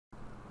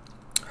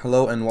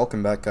Hello and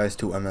welcome back guys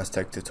to MS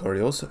Tech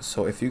Tutorials.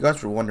 So if you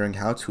guys were wondering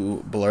how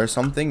to blur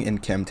something in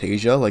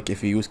Camtasia, like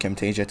if you use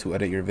Camtasia to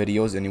edit your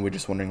videos and you were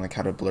just wondering like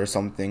how to blur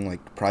something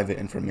like private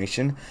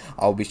information,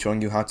 I'll be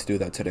showing you how to do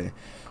that today.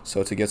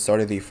 So to get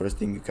started, the first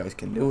thing you guys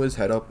can do is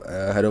head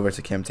over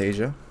to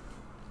Camtasia.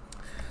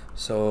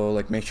 So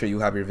like make sure you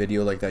have your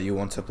video like that you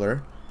want to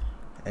blur,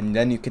 and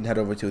then you can head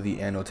over to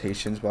the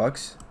annotations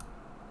box.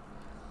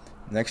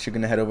 Next you're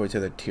gonna head over to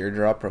the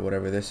teardrop or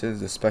whatever this is,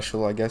 the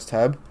special I guess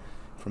tab.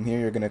 From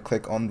here you're going to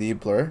click on the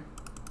blur,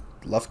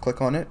 left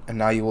click on it, and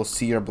now you will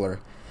see your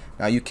blur.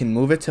 Now you can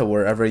move it to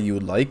wherever you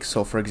would like.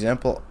 So for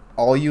example,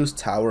 I'll use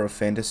Tower of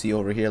Fantasy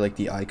over here, like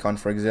the icon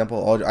for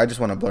example. I just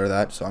want to blur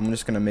that, so I'm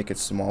just going to make it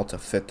small to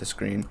fit the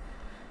screen.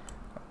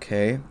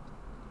 Okay,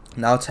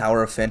 now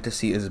Tower of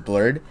Fantasy is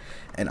blurred,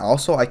 and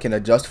also I can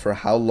adjust for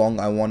how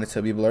long I want it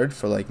to be blurred,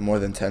 for like more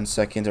than 10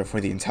 seconds or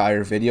for the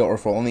entire video or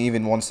for only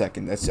even 1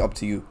 second. That's up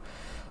to you.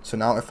 So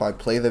now if I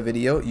play the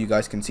video, you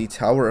guys can see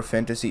Tower of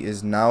Fantasy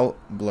is now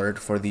blurred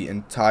for the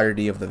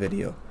entirety of the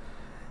video.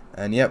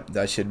 And yep,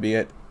 that should be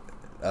it.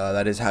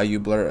 That is how you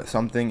blur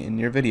something in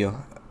your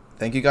video.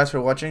 Thank you guys for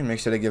watching. Make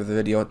sure to give the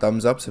video a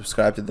thumbs up,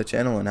 subscribe to the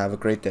channel, and have a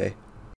great day.